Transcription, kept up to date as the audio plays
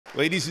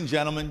Ladies and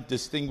gentlemen,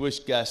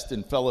 distinguished guests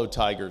and fellow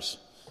Tigers,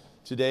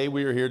 today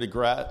we are here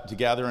to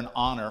gather in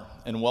honor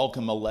and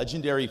welcome a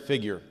legendary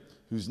figure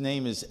whose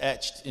name is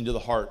etched into the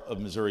heart of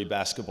Missouri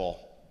basketball.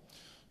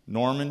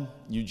 Norman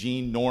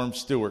Eugene "Norm"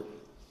 Stewart.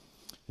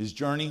 His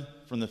journey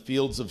from the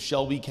fields of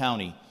Shelby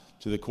County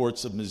to the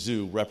courts of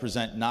Mizzou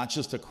represent not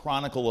just a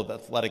chronicle of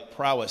athletic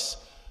prowess,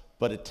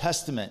 but a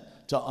testament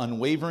to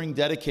unwavering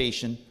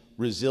dedication,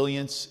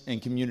 resilience,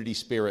 and community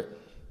spirit.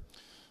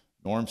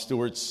 Norm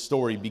Stewart's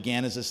story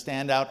began as a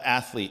standout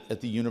athlete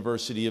at the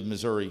University of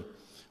Missouri,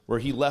 where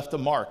he left a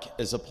mark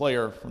as a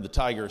player for the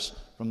Tigers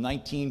from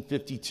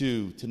 1952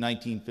 to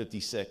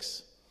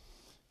 1956.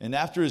 And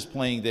after his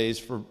playing days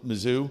for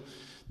Mizzou,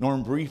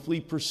 Norm briefly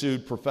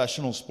pursued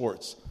professional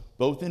sports,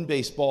 both in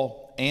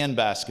baseball and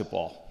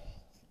basketball.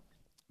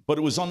 But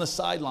it was on the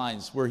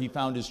sidelines where he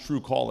found his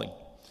true calling.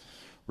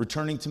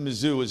 Returning to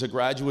Mizzou as a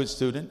graduate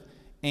student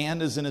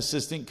and as an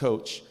assistant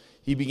coach,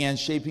 he began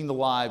shaping the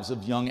lives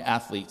of young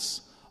athletes,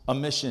 a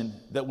mission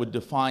that would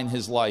define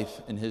his life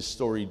and his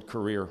storied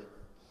career.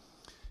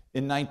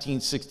 In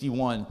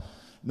 1961,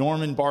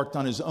 Norm embarked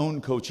on his own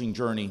coaching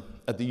journey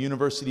at the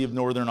University of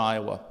Northern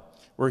Iowa,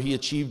 where he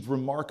achieved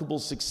remarkable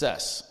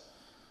success,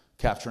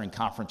 capturing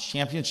conference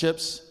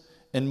championships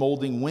and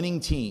molding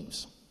winning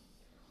teams.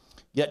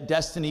 Yet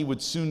destiny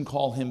would soon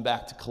call him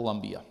back to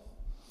Columbia,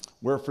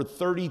 where for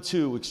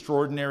 32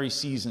 extraordinary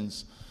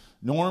seasons,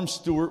 Norm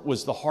Stewart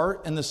was the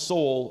heart and the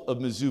soul of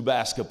Mizzou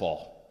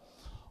basketball.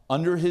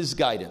 Under his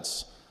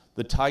guidance,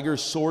 the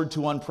Tigers soared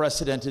to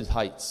unprecedented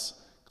heights,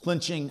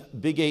 clinching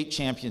Big 8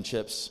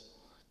 championships,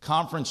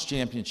 conference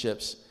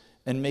championships,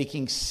 and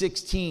making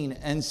 16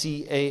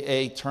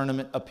 NCAA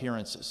tournament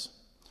appearances.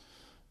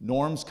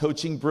 Norm's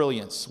coaching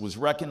brilliance was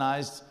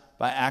recognized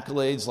by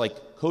accolades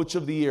like Coach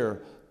of the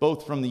Year,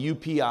 both from the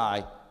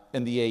UPI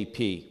and the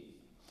AP.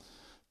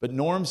 But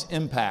Norm's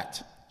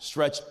impact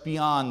stretched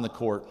beyond the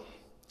court.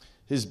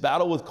 His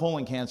battle with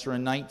colon cancer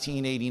in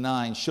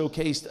 1989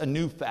 showcased a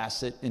new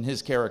facet in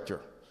his character: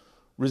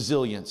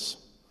 resilience.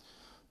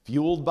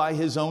 Fueled by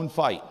his own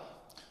fight,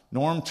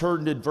 Norm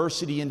turned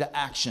adversity into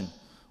action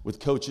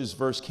with Coaches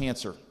vs.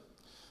 Cancer,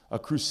 a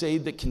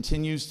crusade that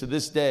continues to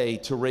this day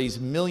to raise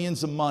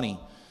millions of money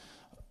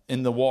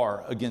in the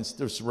war against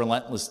this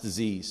relentless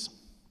disease.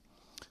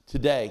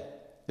 Today,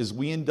 as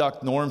we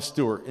induct Norm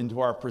Stewart into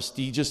our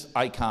prestigious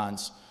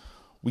icons,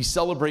 we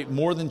celebrate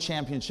more than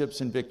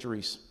championships and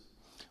victories.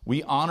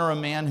 We honor a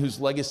man whose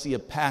legacy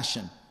of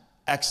passion,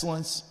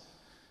 excellence,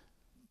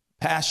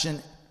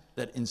 passion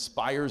that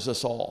inspires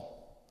us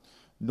all.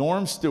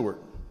 Norm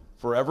Stewart,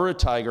 forever a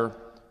Tiger,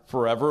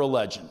 forever a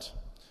legend.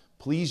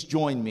 Please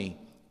join me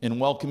in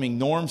welcoming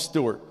Norm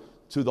Stewart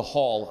to the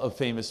Hall of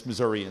Famous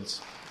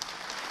Missourians.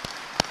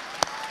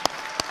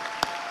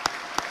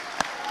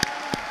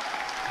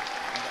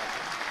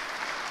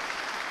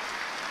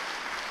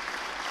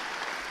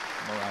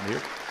 Come around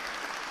here.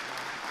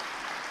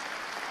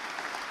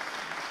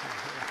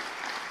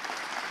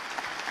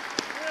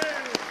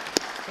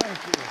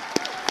 Thank you.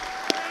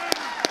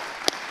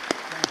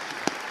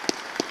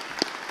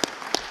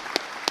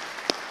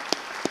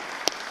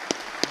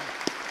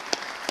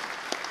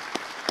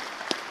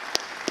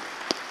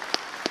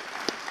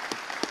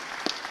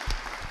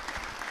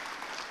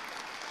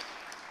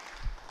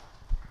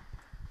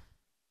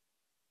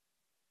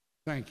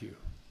 Thank you.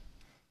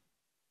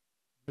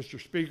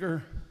 Mr.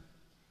 Speaker,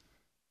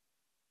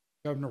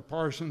 Governor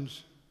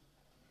Parsons,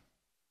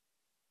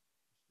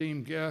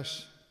 esteemed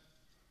guests,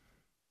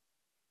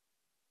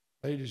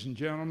 ladies and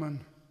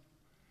gentlemen,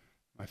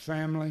 my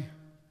family. There's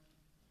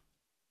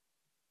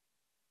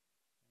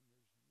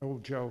an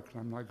old joke,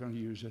 and I'm not going to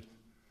use it.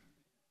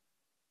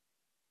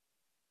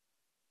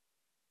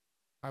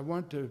 I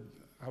want to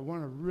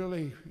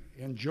really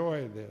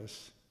enjoy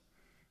this,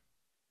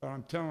 but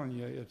I'm telling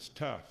you, it's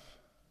tough.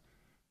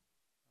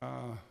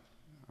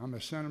 I'm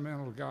a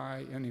sentimental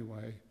guy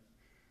anyway. It's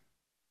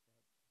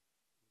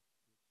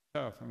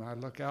tough, and I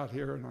look out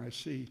here and I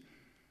see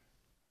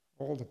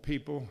all the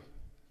people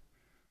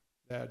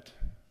that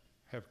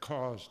have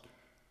caused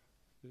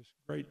this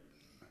great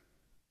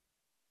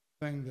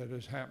thing that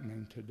is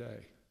happening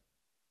today.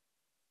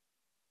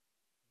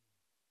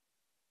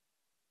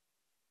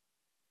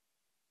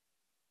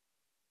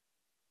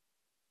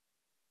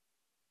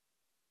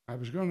 I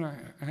was going to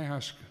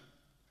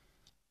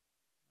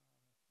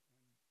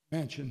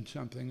mention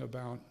something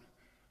about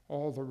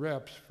all the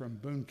reps from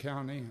Boone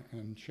County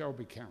and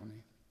Shelby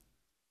County,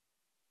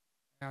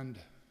 and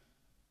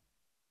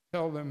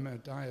tell them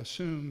that I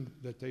assume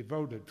that they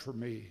voted for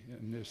me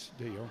in this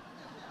deal.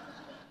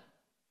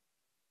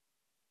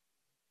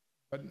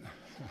 But,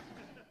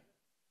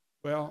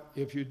 well,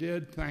 if you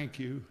did, thank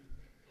you.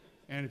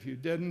 And if you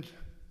didn't,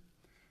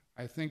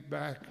 I think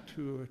back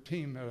to a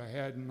team that I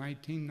had in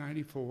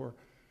 1994,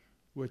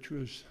 which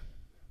was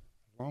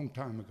a long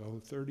time ago,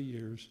 30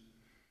 years.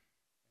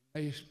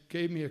 They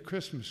gave me a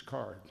Christmas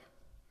card.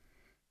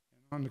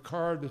 And on the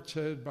card it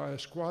said, by a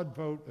squad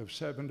vote of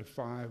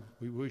 7-5,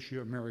 we wish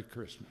you a Merry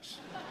Christmas.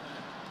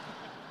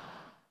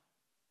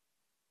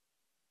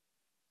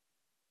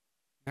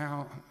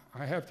 Now,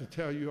 I have to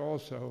tell you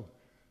also,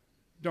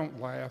 don't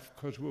laugh,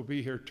 because we'll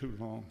be here too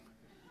long.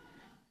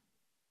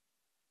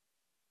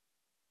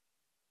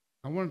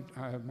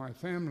 My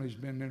family's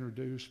been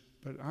introduced,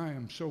 but I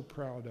am so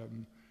proud of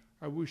them.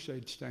 I wish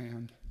they'd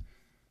stand.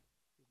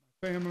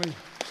 Family,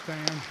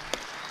 stand.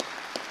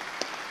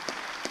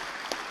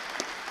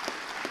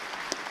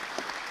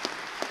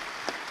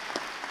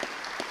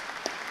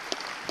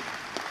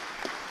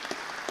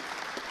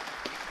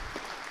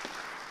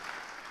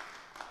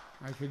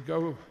 I could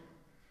go,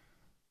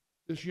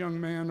 this young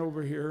man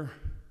over here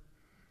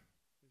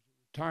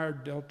is a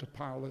retired Delta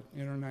pilot,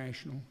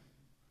 international.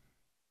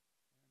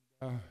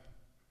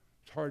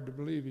 It's hard to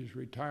believe he's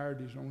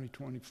retired, he's only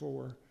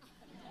 24.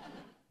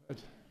 But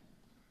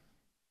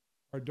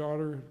our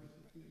daughter,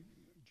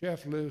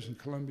 Jeff lives in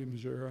Columbia,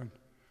 Missouri.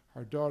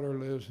 Our daughter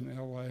lives in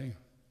LA.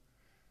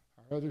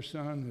 Our other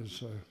son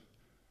is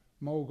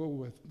a mogul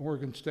with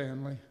Morgan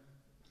Stanley.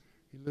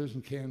 He lives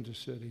in Kansas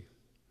City.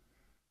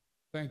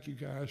 Thank you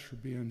guys for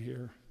being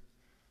here.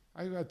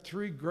 I got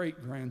 3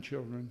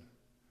 great-grandchildren.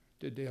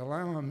 Did they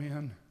allow them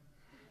in?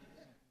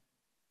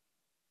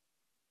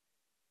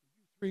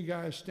 3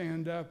 guys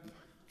stand up.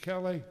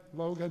 Kelly,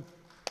 Logan.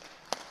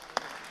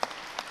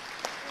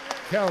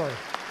 Keller,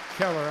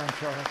 I'm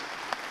sorry.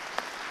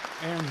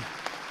 And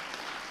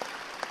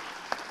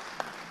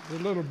the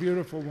little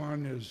beautiful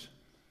one is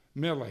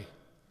Millie.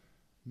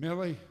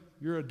 Millie,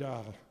 you're a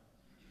doll.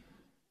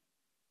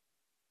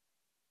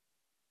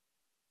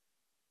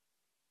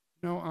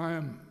 No,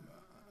 I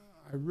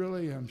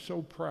really am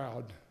so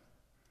proud to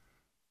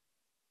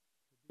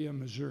be a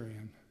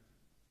Missourian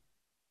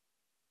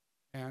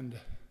and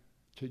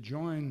to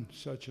join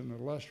such an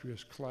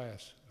illustrious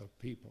class of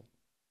people.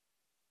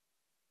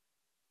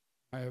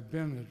 I've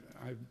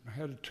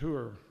had a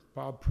tour.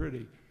 Bob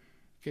Priddy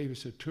gave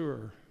us a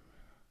tour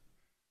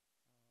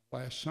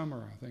last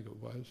summer, I think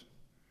it was,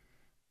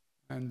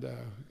 and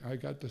I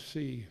got to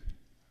see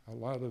a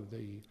lot of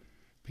the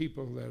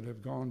people that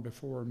have gone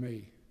before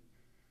me.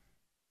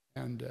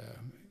 And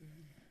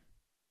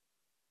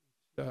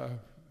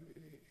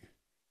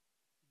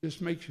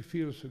this makes you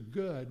feel so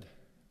good,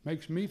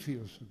 makes me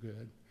feel so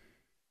good.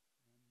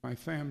 My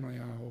family,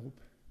 I hope,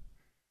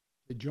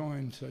 to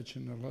join such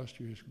an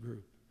illustrious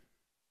group.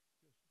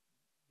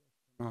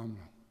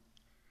 Phenomenal.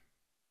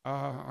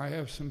 I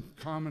have some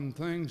common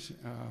things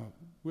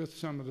with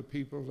some of the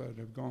people that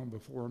have gone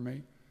before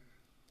me.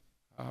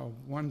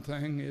 One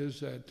thing is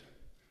that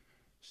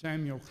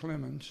Samuel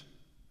Clemens,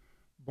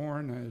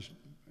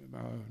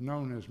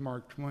 known as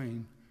Mark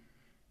Twain,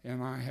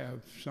 and I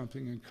have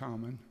something in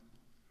common.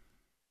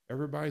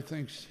 Everybody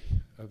thinks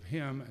of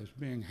him as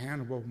being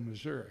Hannibal,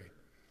 Missouri.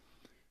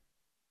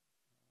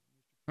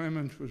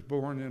 Clemens was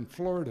born in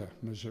Florida,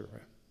 Missouri.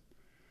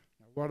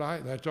 Now,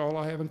 that's all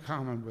I have in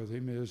common with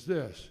him is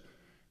this.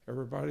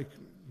 Everybody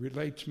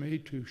relates me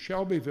to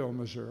Shelbyville,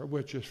 Missouri,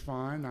 which is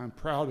fine. I'm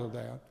proud of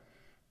that.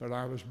 But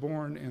I was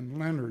born in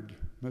Leonard,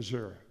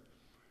 Missouri.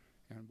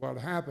 And what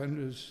happened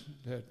is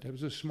that it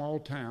was a small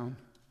town.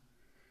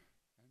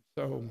 And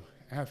so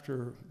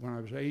when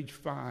I was age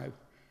 5,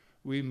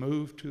 we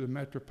moved to the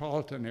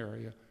metropolitan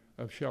area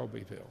of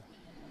Shelbyville.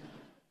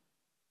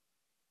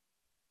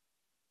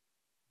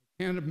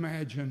 I can't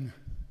imagine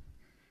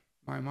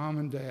my mom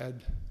and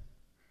dad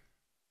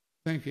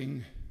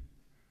thinking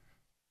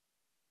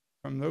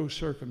from those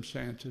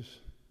circumstances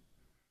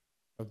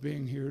of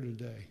being here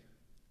today.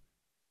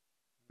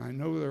 I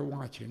know they're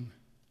watching,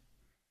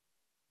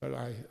 but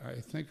I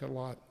think a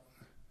lot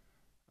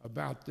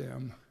about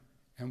them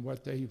and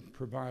what they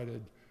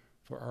provided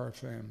for our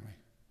family.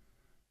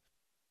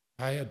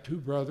 I had 2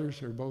 brothers,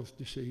 they're both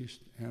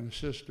deceased, and a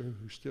sister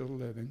who's still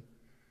living,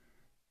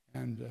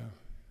 and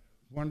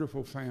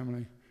wonderful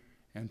family,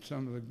 and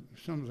some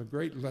of the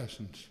great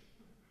lessons.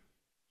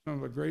 Some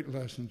of the great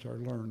lessons are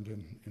learned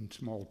in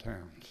small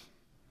towns.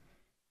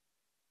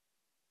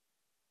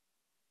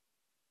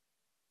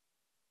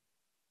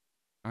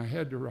 I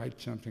had to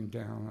write something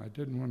down. I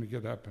didn't want to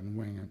get up and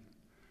wing it.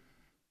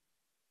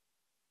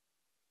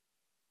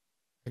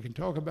 I can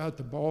talk about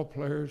the ball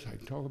players. I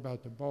can talk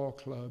about the ball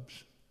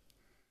clubs.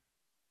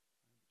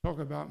 Talk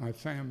about my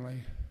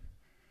family.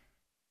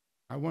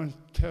 I want to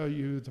tell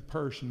you the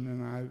person,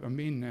 and I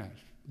mean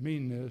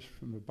this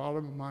from the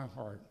bottom of my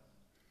heart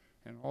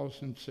in all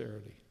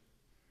sincerity.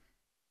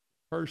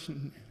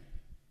 Person,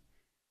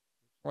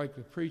 like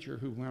the preacher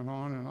who went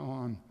on and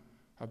on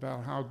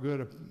about how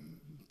good a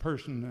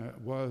person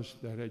was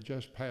that had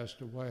just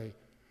passed away,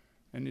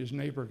 and his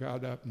neighbor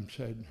got up and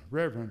said,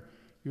 "Reverend,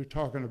 you're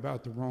talking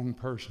about the wrong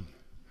person.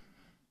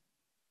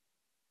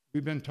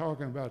 We've been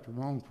talking about the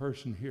wrong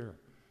person here.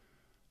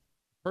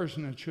 The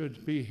person that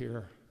should be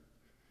here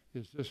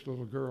is this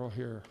little girl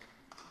here,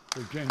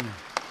 Virginia."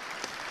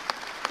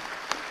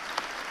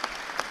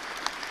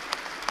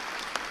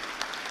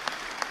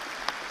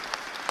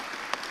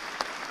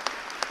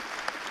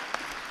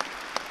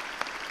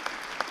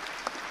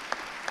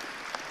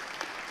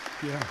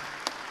 Yeah.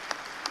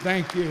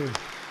 Thank you.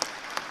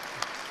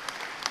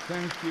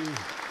 Thank you.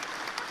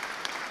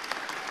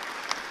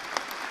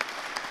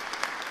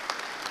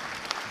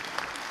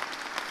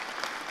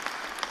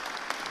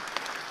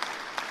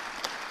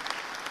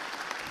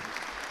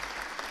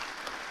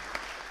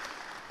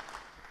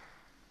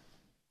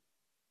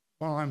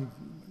 I'm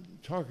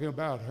talking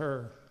about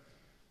her,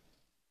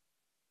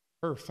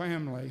 her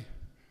family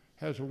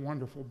has a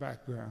wonderful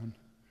background.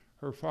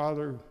 Her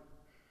father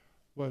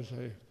was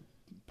a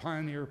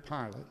pioneer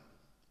pilot,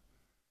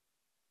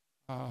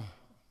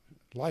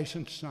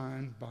 license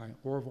signed by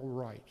Orville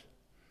Wright,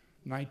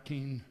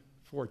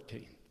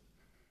 1914.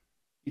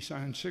 He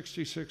signed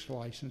 66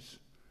 licenses,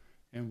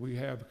 and we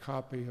have a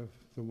copy of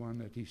the one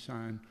that he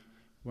signed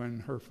when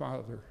her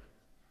father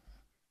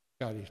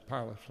got his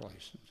pilot's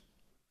license.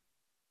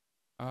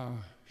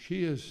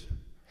 She has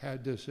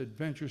had this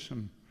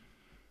adventuresome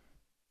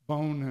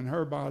bone in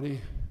her body,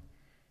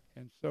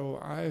 and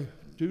so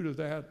due to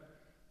that,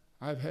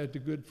 I've had the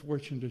good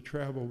fortune to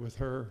travel with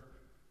her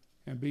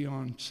and be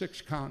on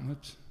 6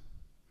 continents.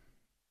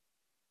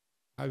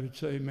 I would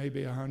say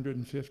maybe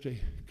 150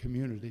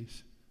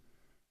 communities.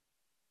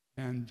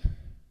 And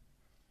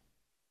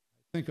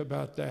think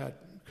about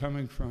that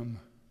coming from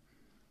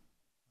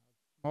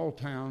a small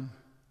town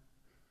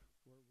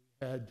where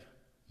we had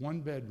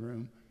 1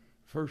 bedroom,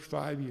 first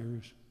 5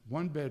 years,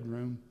 1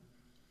 bedroom,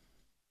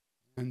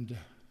 and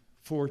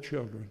 4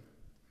 children.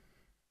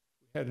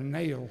 We had a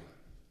nail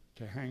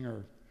to hang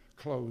our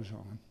clothes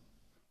on,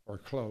 or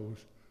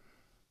clothes.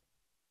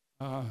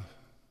 Come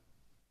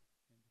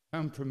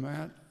from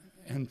that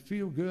and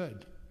feel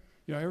good.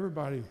 You know,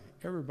 everybody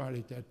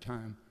at that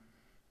time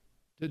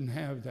didn't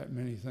have that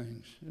many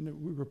things, and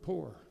we were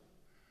poor,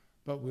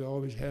 but we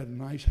always had a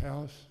nice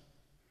house.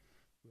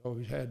 We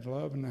always had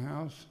love in the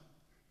house.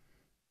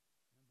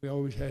 We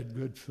always had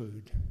good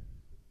food.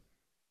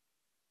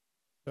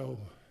 So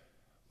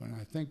when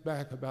I think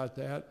back about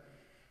that,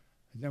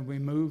 and then we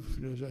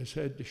moved, as I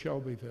said, to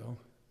Shelbyville.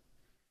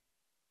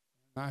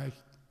 I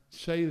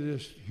say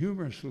this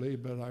humorously,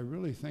 but I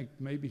really think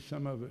maybe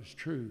some of it's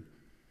true.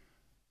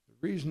 The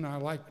reason I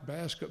liked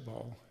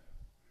basketball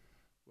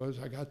was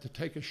I got to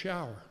take a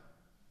shower.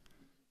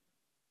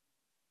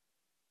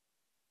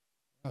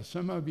 Now,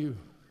 some of you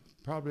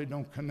probably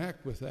don't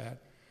connect with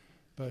that,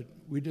 but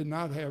we did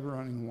not have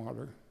running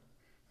water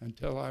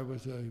until I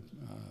was a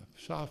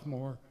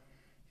sophomore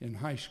in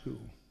high school.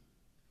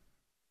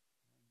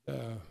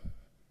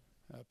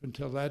 Up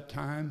until that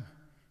time,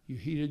 you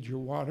heated your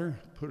water,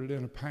 put it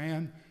in a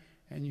pan,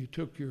 and you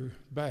took your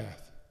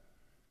bath,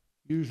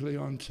 usually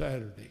on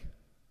Saturday.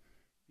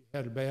 You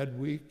had a bad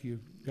week, you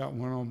got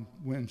one on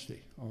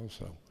Wednesday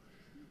also.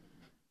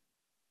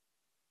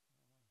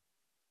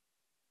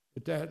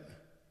 But that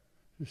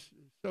is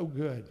so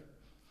good.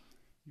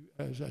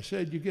 As I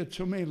said, you get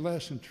so many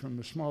lessons from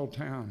a small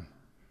town.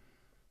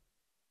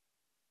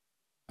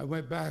 I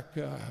went back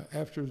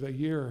after the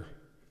year.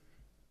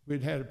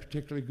 We'd had a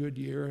particularly good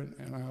year,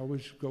 and I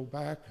always go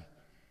back,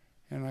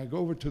 and I go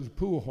over to the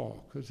pool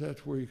hall, because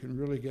that's where you can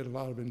really get a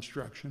lot of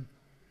instruction.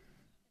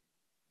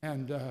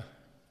 And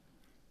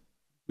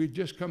we'd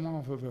just come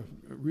off of a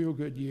real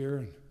good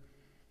year,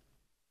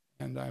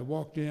 and I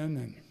walked in,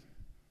 and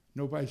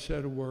nobody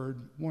said a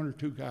word. 1 or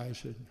 2 guys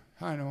said,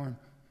 "Hi, Norm."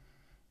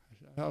 I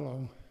said,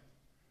 "Hello."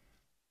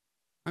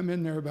 I'm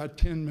in there about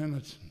 10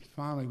 minutes, and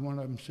finally one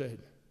of them said,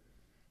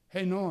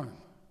 "Hey, Norm,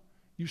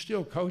 you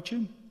still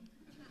coaching?"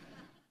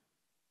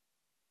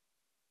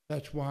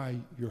 That's why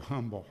you're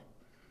humble.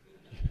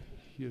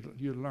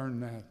 You learn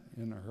that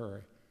in a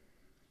hurry.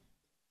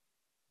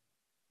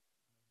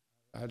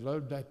 I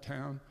love that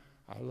town.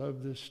 I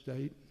love this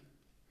state.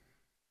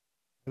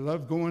 I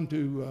love going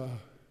to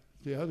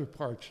the other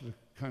parts of the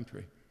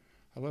country.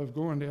 I love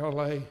going to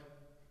L.A.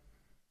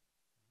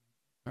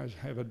 I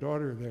have a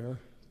daughter there,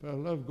 but I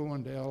love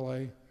going to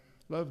L.A.,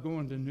 love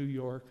going to New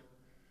York,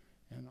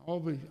 and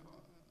always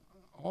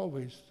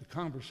the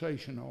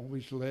conversation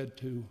always led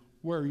to,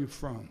 where are you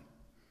from?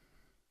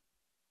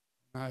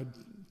 I'd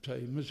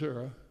say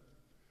Missouri.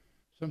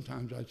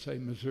 Sometimes I'd say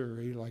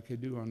Missouri, like they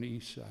do on the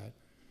east side.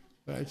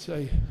 But I'd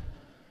say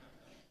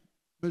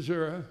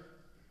Missouri,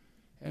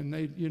 and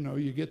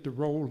you get the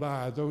rolled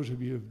eye. Those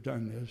of you who've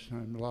done this,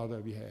 and a lot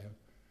of you have,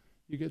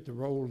 you get the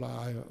rolled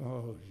eye.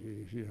 Oh,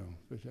 geez,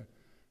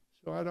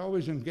 So I'd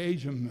always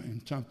engage them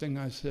in something.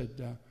 I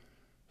said,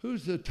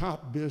 "Who's the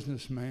top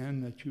businessman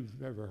that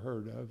you've ever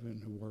heard of in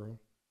the world?"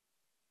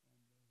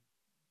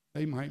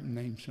 They might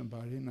name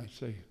somebody, and I'd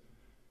say,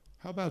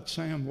 "How about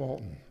Sam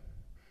Walton?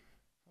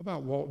 How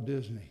about Walt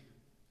Disney?"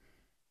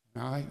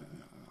 Now,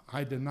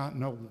 I did not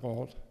know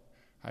Walt.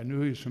 I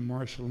knew he was from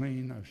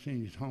Marceline. I've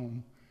seen his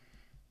home.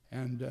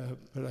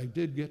 But I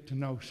did get to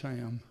know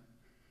Sam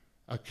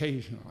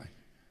occasionally.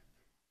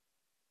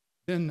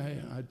 Then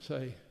I'd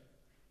say,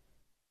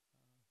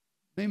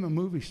 "Name a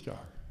movie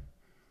star.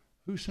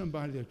 Who's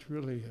somebody that's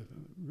really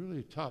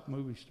a top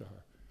movie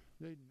star?"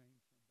 They'd name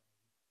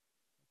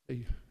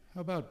somebody. I'd say,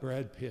 "How about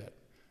Brad Pitt?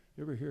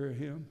 You ever hear of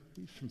him?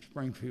 He's from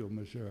Springfield,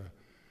 Missouri."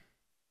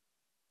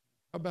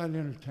 How about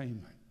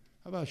entertainment?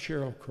 How about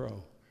Sheryl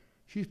Crow?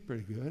 She's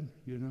pretty good,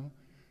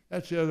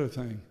 That's the other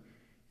thing.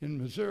 In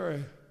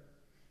Missouri,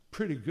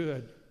 pretty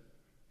good,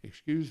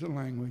 excuse the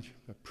language,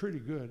 but pretty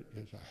good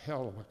is a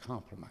hell of a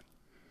compliment.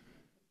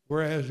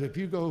 Whereas if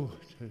you go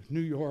to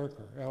New York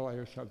or LA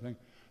or something,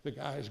 the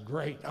guy's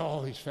great.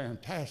 Oh, he's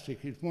fantastic.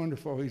 He's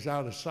wonderful. He's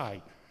out of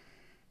sight.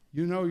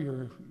 You know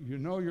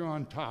you're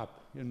on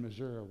top in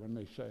Missouri when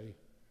they say,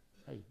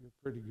 hey, you're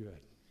pretty good.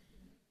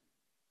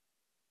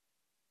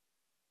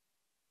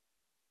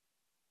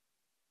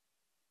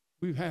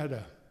 We've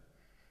had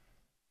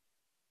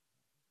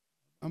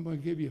I'm going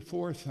to give you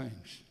 4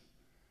 things.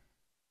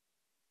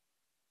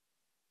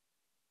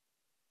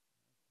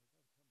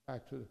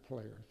 Back to the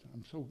players.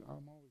 I'm always so glad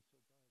to see them.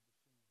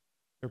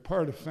 They're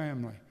part of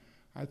family.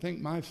 I think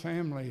my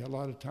family, a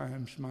lot of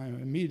times, my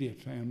immediate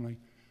family,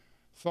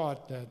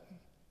 thought that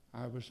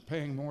I was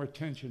paying more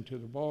attention to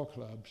the ball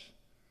clubs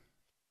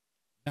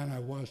than I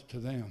was to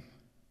them.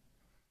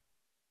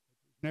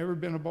 There's never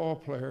been a ball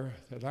player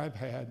that I've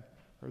had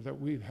or that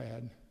we've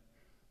had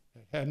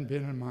that hadn't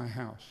been in my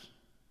house.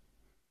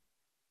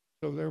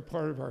 So they're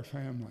part of our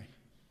family.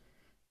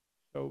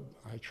 So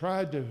I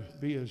tried to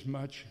be as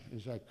much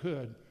as I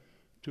could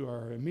to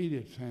our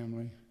immediate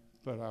family,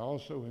 but I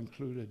also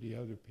included the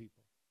other people.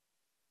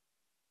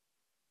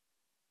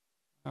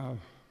 It's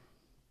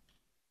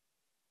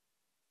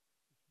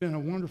been a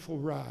wonderful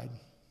ride.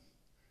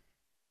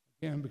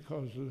 Again,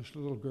 because of this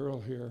little girl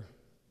here.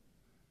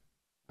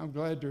 I'm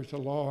glad there's a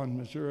law in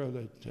Missouri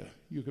that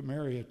you can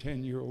marry a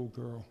 10-year-old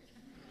girl.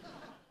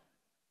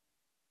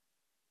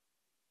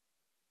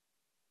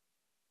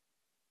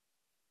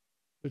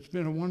 It's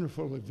been a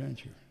wonderful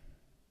adventure.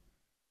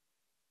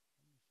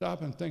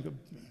 Stop and think of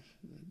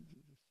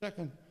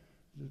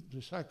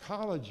the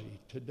psychology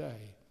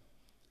today.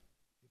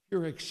 If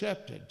you're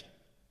accepted,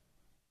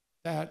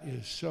 that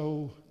is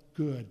so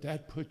good.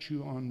 That puts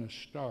you on the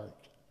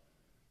start.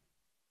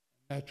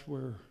 That's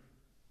where,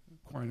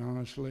 quite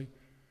honestly,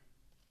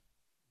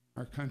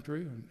 our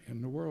country and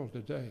in the world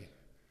today,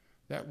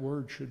 that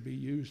word should be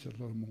used a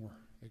little more,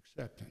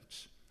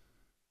 acceptance.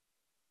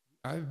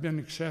 I've been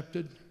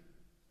accepted.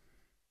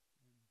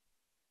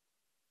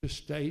 This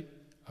state,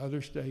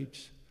 other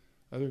states,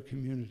 other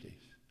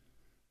communities.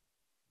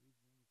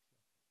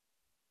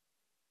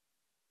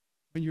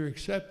 When you're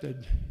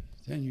accepted,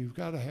 then you've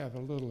got to have a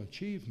little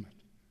achievement.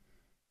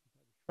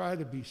 Try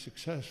to be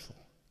successful.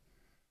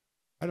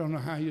 I don't know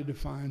how you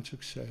define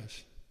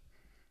success.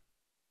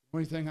 The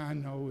only thing I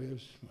know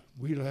is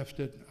we left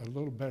it a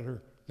little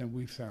better than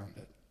we found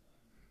it.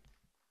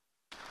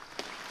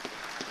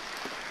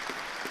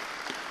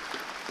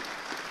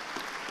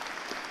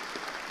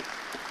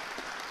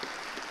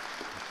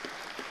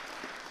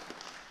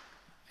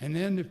 And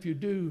then if you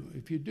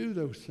do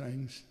those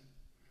things,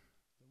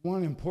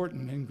 one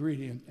important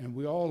ingredient, and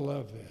we all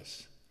love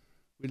this,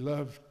 we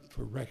love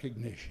for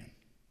recognition.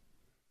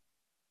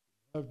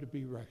 We love to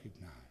be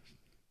recognized.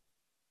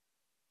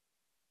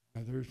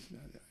 Now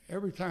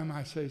every time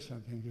I say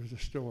something, there's a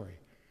story.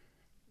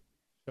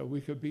 So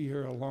we could be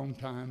here a long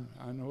time.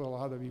 I know a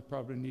lot of you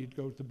probably need to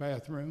go to the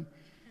bathroom,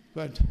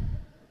 but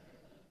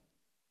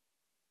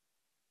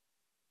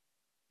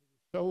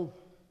so,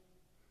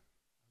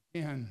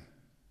 again,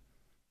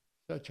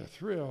 such a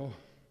thrill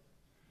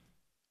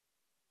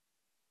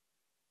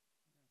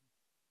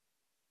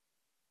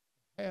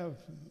to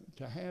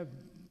have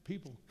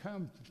people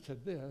come to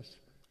this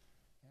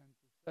and to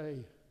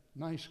say,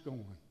 nice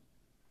going,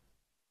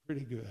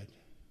 pretty good.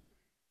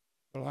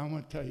 Well, I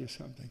want to tell you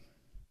something. If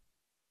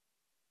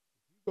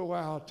you go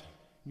out,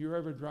 you're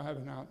ever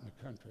driving out in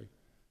the country,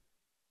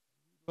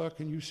 you look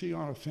and you see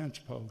on a fence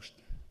post,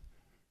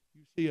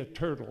 you see a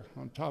turtle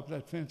on top of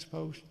that fence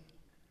post,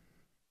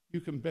 you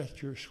can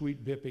bet your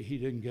sweet Bippy he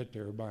didn't get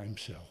there by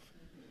himself.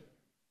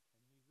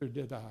 Neither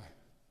did I.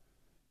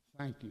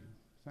 Thank you.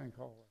 Thank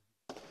all of you.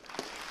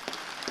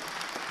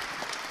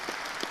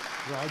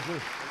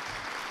 Roger?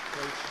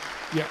 Coach?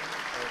 Yeah.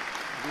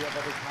 Do we have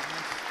other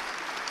comments?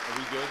 Are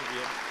we good?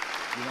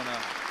 You want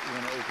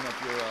to open up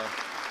your...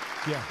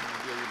 Yeah. You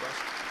want to do your best?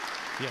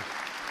 Yeah.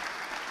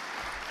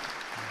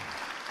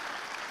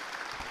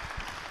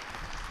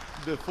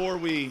 Before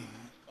we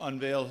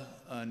unveil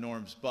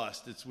Norm's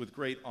bust, it's with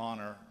great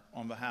honor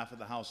on behalf of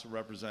the House of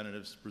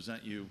Representatives to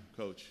present you,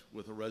 Coach,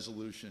 with a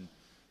resolution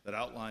that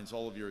outlines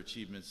all of your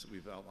achievements that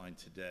we've outlined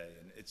today.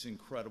 And it's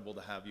incredible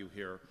to have you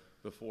here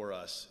before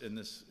us in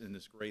this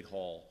great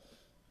hall,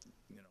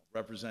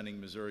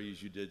 representing Missouri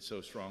as you did so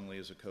strongly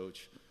as a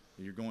coach.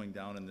 You're going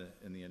down in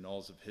the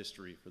annals of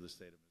history for the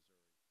state of Missouri.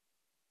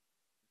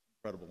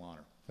 Incredible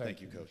honor.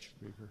 Thank you, Coach.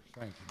 Speaker.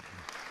 Thank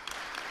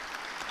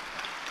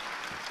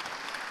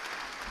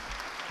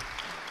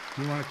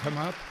you. You want to come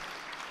up?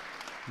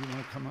 You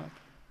want to come up?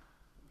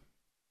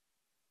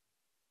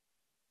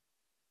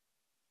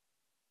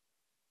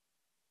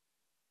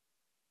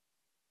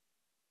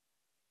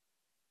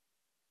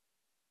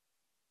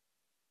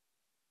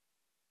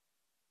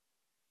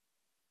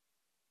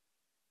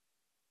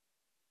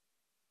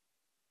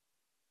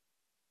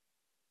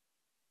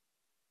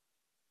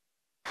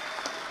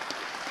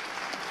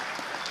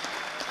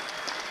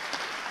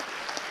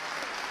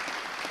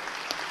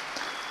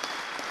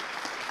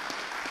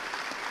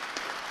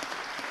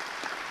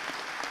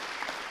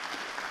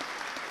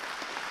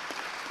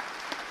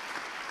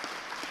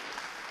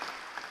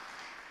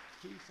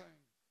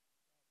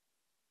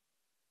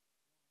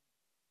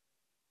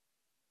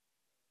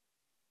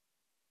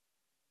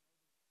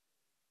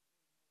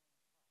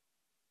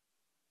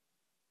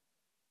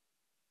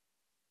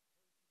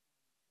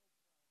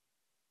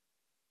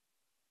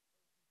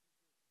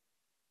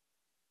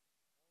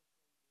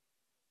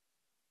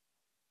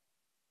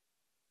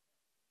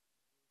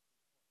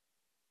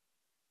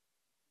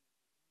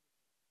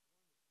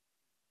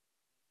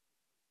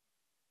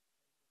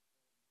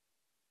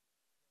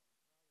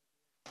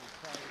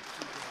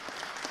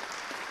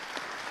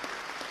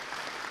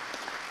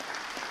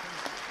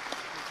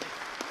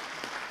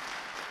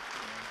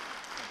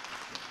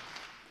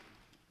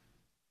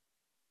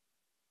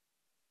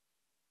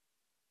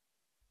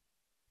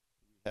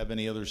 Have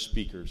any other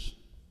speakers?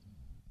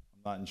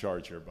 I'm not in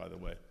charge here, by the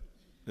way.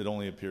 It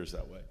only appears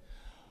that way.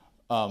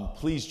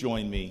 Please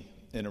join me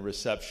in a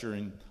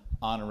reception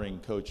honoring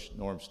Coach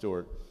Norm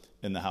Stewart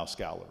in the House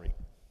Gallery.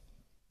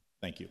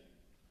 Thank you.